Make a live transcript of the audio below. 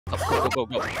Go, go, go,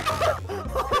 go. No.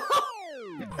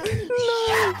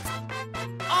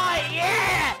 Oh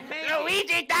yeah!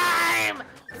 Luigi time!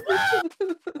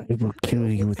 I will kill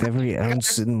you with every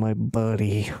ounce in my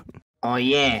body. Oh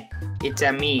yeah, it's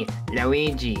me,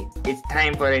 Luigi. It's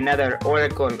time for another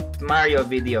Oracle Mario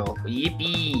video.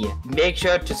 Yippee! Make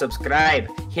sure to subscribe,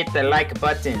 hit the like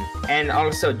button, and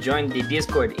also join the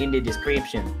Discord in the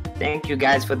description. Thank you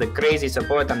guys for the crazy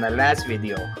support on the last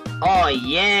video. Oh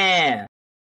yeah!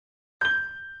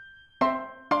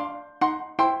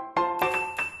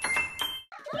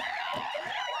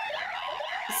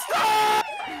 Stop!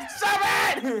 Stop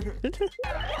it!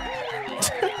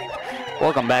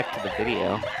 Welcome back to the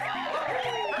video.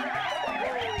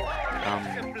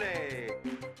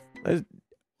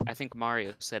 I think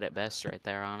Mario said it best right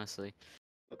there, honestly.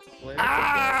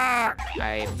 Ah!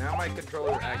 Now my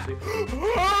controller actually.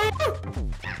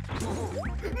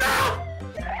 No!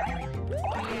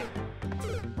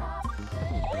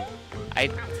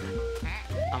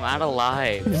 I'm out of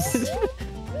lives.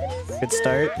 Good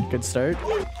start. Good start.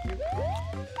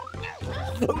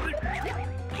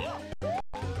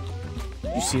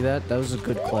 You see that? That was a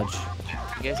good clutch.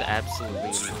 You guys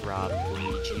absolutely robbed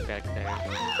Luigi back there.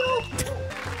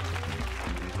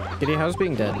 Giddy, how's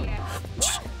being dead?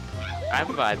 I'm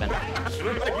vibing.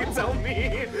 You tell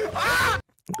me.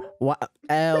 What?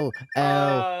 L.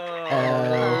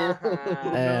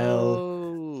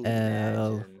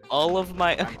 All of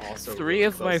my also 3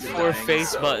 of my close to 4 dying, face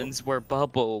so- buttons were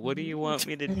bubble. What do you want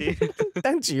me to do?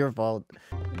 That's your fault.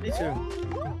 Me too.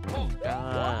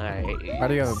 Die. Why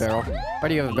do you have a barrel? Why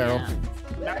do you have a barrel?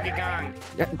 Not be gone.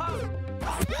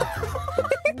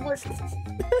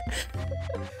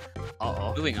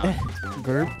 Uh-oh. Moving on.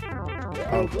 Group.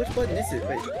 Oh, which button is it?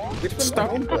 Wait, which one's my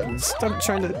home button? Stop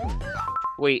trying to.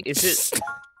 Wait, is it?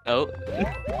 Oh,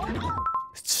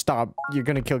 Stop. You're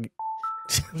gonna kill.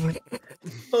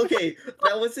 Okay,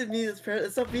 that wasn't me that's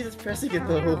it's not me that's pressing it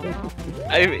though.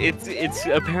 it's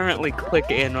apparently click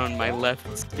in on my left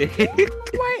stick.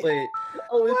 Wait.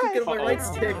 Oh, it's clicking on my right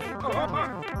stick.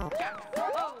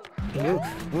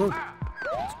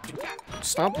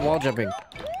 Stop wall jumping.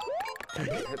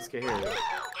 That's scary.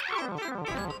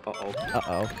 Uh-oh.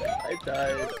 Uh-oh. I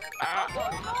died.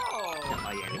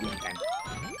 Oh yeah, maybe you can.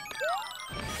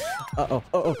 Uh-oh.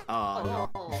 Uh-oh. Oh, no.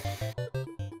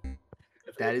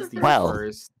 That is the Well.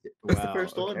 first. That's the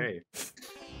first one. Okay.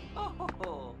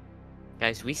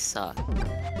 Guys, we suck.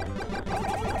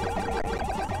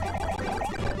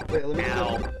 Wait, let me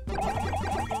Ow. go.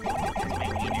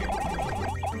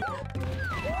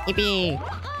 Yippee!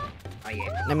 Oh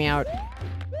yeah. Let me out.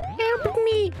 Help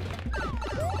me!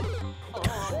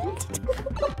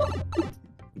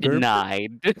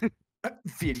 Denied.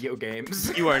 Video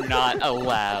games. You are not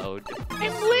allowed.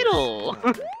 I'm little.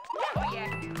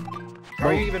 How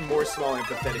are you even more small and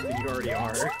pathetic than you already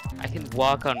are? I can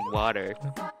walk on water.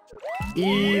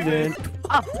 Even.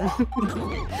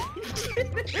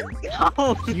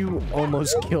 Oh, You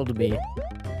almost killed me.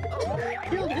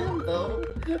 Killed him though.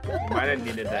 Might have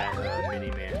needed that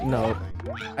mini-man. No.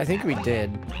 I think we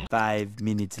did. 5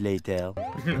 minutes later.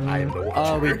 I am the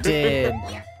Oh, we watcher. did.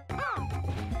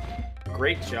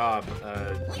 Great job.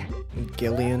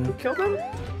 Gillian. Killed him?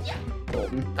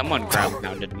 someone ground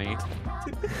pounded me.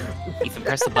 Ethan,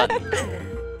 press the button.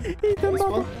 This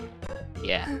one?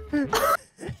 Yeah.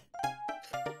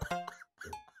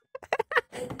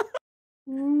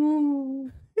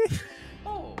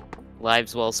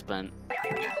 Lives well spent.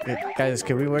 Guys,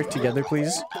 can we work together,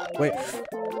 please? Wait.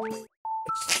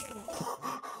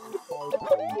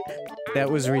 That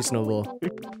was reasonable.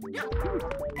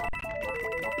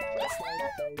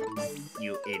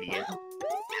 You idiot.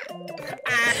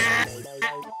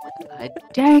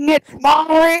 Dang it,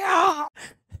 Mario!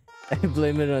 I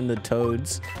blame it on the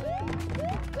toads.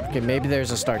 Okay, maybe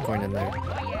there's a star coin in there.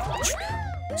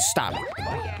 Stop.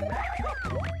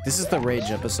 This is the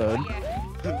rage episode.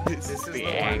 This is the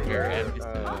anger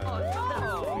episode.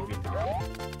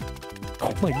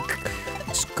 Oh my god.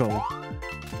 Let's go.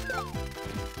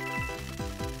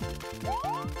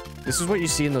 This is what you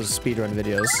see in those speedrun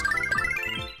videos.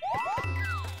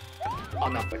 Oh,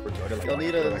 not like retarded like Don't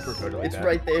need us. like retarded like It's that.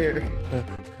 right there.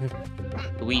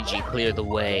 Luigi, clear the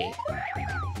way.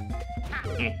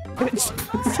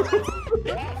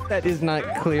 That is not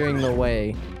clearing the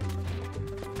way.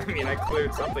 I mean, I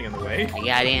cleared something in the way. I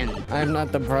got in. I'm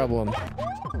not the problem.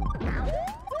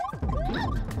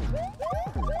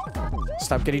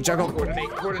 Stop getting juggled. Coordinate.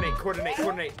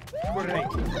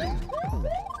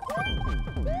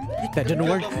 That didn't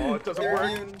work. Oh, it doesn't They're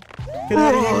work. immune. Get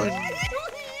out of here.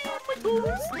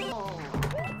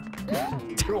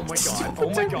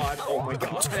 Oh my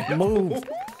god. Move.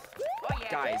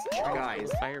 Guys, we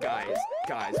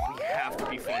have to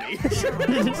be funny.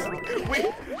 We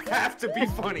have to be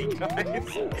funny,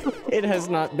 guys. It has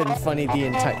not been funny the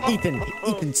entire.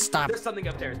 Ethan, stop. There's something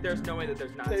up there. There's no way that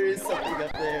there's not. There is something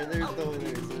up there. There's no way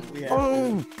there isn't. We have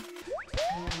Oh.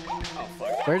 Oh,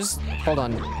 fuck. Where's? Hold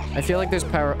on. I feel like there's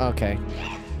power. Okay.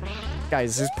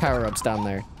 Guys, there's power-ups down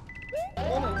there.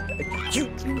 You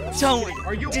don't.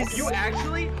 Are you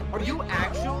actually?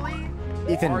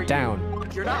 Ethan, Are you- down.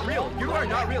 You're not real. You are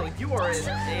not real. You are an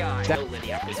AI. Da-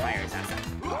 Lydia, this fire assassin.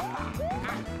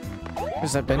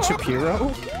 Is that Ben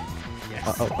Shapiro?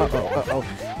 Yes. Uh-oh.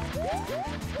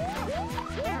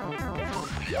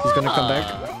 He's gonna come back.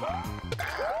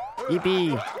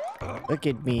 Yippee! Look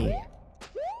at me.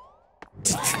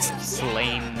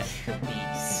 Slain the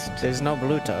beast. There's no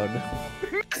blue toad.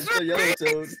 It's the yellow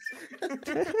toad.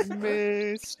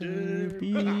 Mr.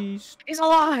 Beast. He's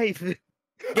alive!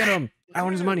 Get him! I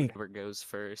want his money. Whoever goes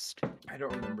first. I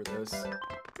don't remember this.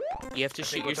 You have to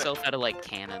shoot what's yourself out of like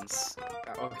cannons.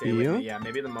 Okay, Do you? yeah,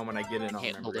 maybe the moment I get in, I'll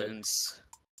Hit remember it. balloons.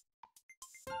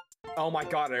 Oh my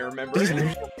god, I remember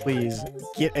it. Please,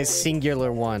 get a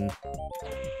singular one.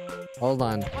 Hold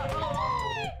on.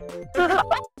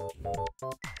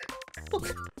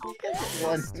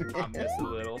 One. I missed a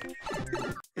little.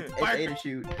 I ate a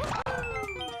shoot.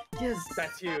 Yes,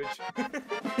 that's huge.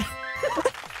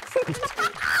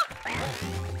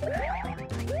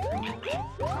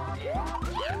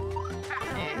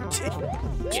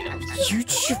 You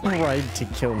tried to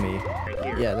kill me.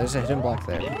 Yeah, there's a hidden block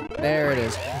there. There it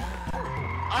is.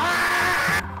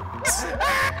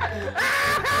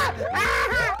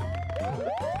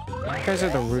 You guys are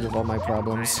the root of all my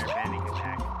problems.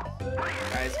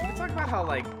 Guys, can we talk about how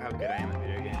good I am at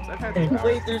video games? I've had these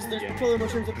Wait, hours there's in games. controller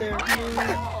mushrooms up there. I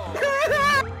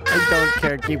don't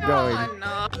care, keep going.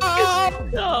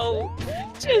 No!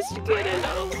 Just get it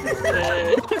over with.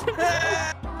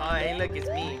 Oh, hey, look, it's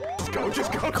me. Just go with the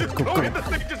thing,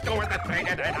 just go with the thing.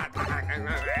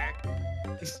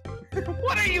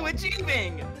 What are you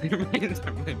achieving? There might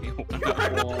be one up.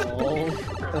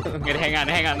 Wait,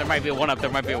 hang on, there might be one up,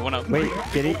 Wait,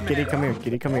 Kitty, come here,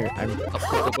 come here. I'm. Go.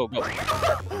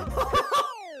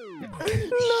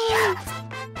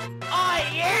 Oh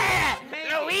yeah!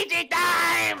 Luigi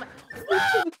time!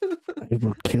 I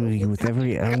will kill you with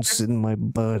every ounce in my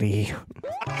body.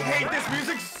 I hate this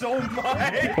music so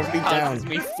much! Put me down. Causes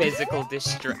me physical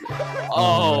distress.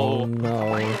 Oh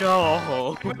no.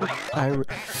 no! I.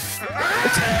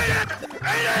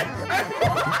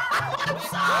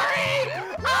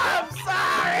 I'm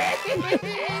sorry!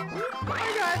 I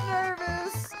got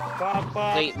nervous!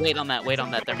 Wait on that,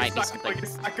 There might be something.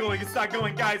 It's not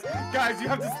going, guys! Guys, you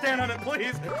have to stand on it,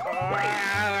 please! I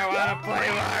don't want to play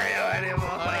Mario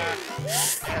anymore!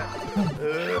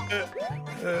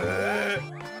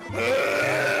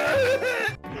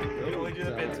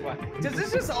 Does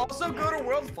this just also go to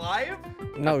World 5?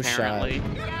 No Apparently.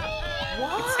 shot.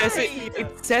 Why?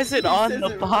 It says it on the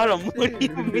bottom. What do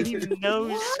you mean, no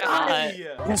shot? Why?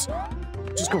 Yes.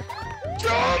 Just go.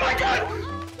 Oh my god!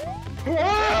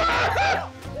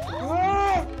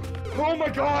 Oh my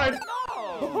god!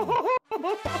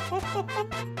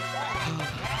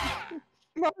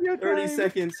 Mario 30 time.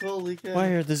 seconds. Holy cow. Why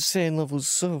are the sand levels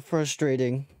so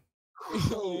frustrating?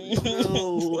 Oh,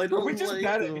 no, I Are don't we just like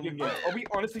bad them. at video games? Are we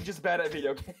honestly just bad at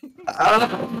video games?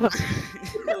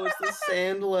 No, it's the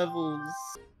sand levels.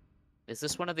 Is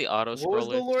this one of the auto What was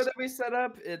the lore scrollers? that we set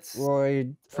up? It's Roy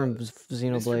from Mr.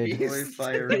 Xenoblade. Beast. Boy,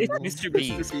 fire It's Emblem. Mr.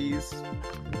 Beast. Beast.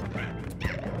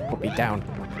 Put me down.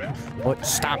 What?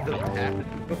 Stop.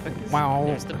 Wow.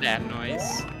 There's the bad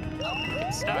noise.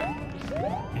 Good start.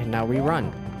 And now we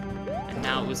run. And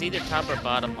now it was either top or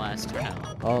bottom last round.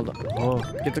 Oh,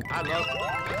 get the. I love.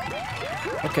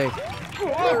 Okay.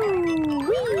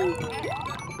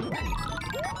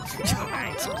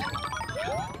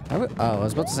 Oh, I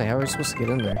was about to say, how are we supposed to get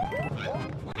in there?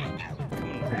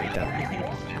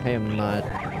 I am not.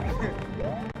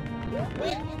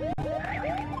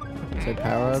 Say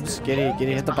power ups. Giddy,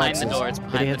 hit the Behind boxes. the door, it's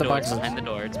Giddy, behind hit the the door, it's boxes. behind the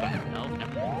door, it's behind. No, no.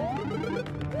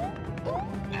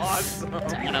 Awesome.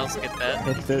 Someone else get that.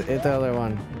 Hit the other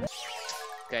one.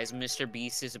 Guys, Mr.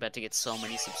 Beast is about to get so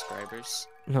many subscribers.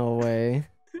 No way.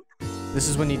 This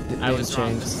is when you I didn't was wrong,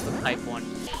 change. this is the pipe one.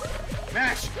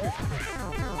 Mash!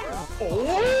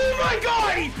 Oh my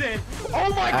god, Ethan! Oh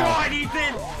my god,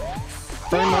 Ethan!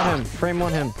 Frame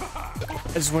on him.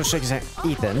 I just want to shake his hand.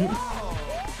 Ethan.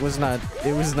 It was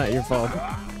not your fault.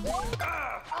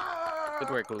 Good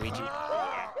work, Luigi.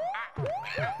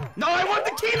 No, I want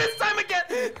the key this time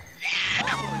again!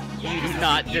 You do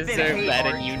not deserve that,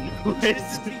 and you know it.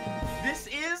 This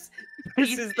is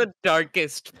This is the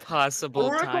darkest possible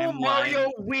Oracle timeline.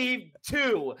 Mario Wii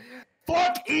 2.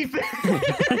 Fuck Ethan.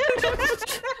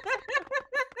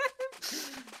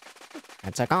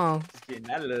 That's a call. Just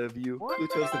kidding, I love you. Who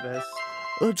chose the best?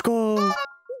 Let's go.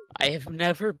 I have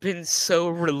never been so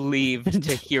relieved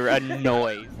to hear a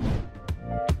noise.